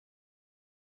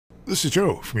This is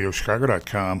Joe from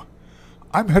YoChicago.com.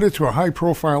 I'm headed to a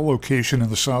high-profile location in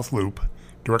the South Loop,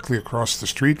 directly across the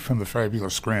street from the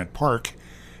fabulous Grant Park,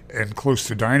 and close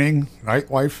to dining,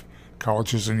 nightlife,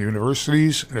 colleges and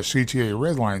universities, and a CTA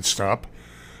Red Line stop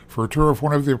for a tour of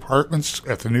one of the apartments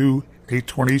at the new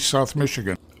 820 South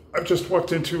Michigan. I've just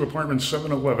walked into apartment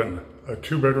 711, a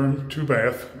 2-bedroom,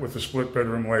 2-bath with a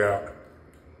split-bedroom layout.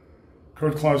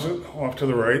 Coat closet off to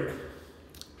the right.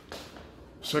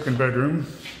 Second bedroom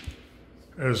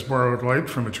has borrowed light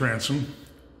from a transom.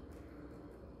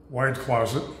 Wide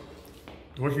closet.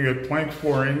 Looking at plank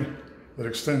flooring that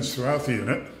extends throughout the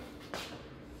unit.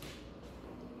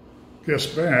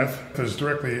 Guest bath is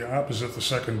directly opposite the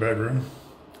second bedroom.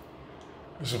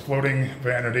 There's a floating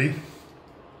vanity,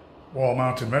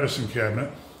 wall-mounted medicine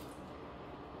cabinet,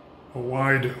 a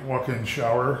wide walk-in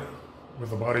shower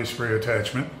with a body spray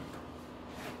attachment.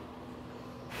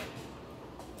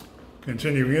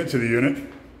 Continuing into the unit,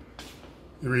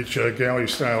 you reach a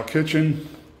galley-style kitchen,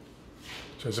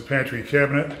 which has a pantry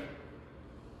cabinet,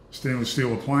 stainless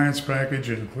steel appliance package.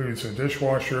 It includes a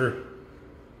dishwasher,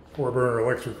 4-burner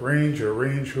electric range, a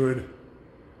range hood.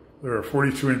 There are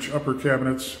 42-inch upper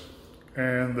cabinets,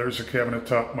 and there's a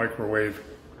cabinet-top microwave.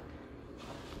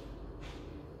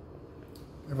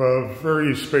 We have a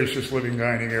very spacious living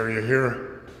dining area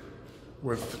here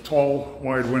with tall,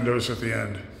 wide windows at the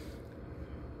end.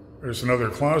 There's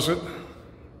another closet.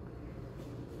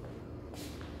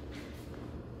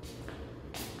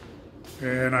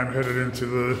 And I'm headed into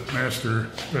the master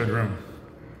bedroom.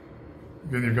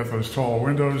 Again, you've got those tall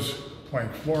windows,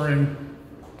 plank flooring,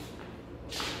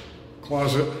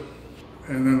 closet,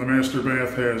 and then the master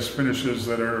bath has finishes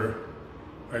that are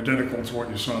identical to what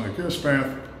you saw in the guest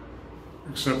bath,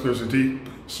 except there's a deep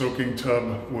soaking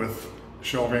tub with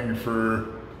shelving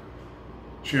for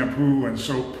shampoo and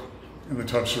soap in the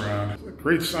tub surround. A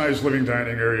great sized living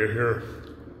dining area here.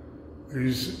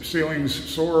 These ceilings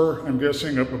soar, I'm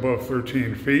guessing, up above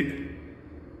 13 feet.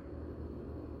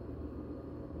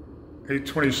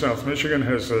 820 South Michigan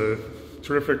has a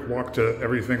terrific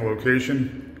walk-to-everything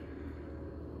location.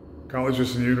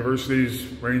 Colleges and universities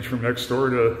range from next door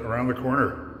to around the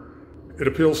corner. It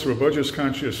appeals to a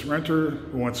budget-conscious renter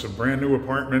who wants a brand new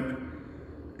apartment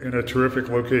in a terrific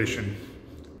location.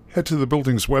 Head to the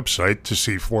building's website to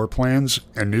see floor plans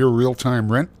and near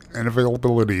real-time rent and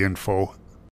availability info.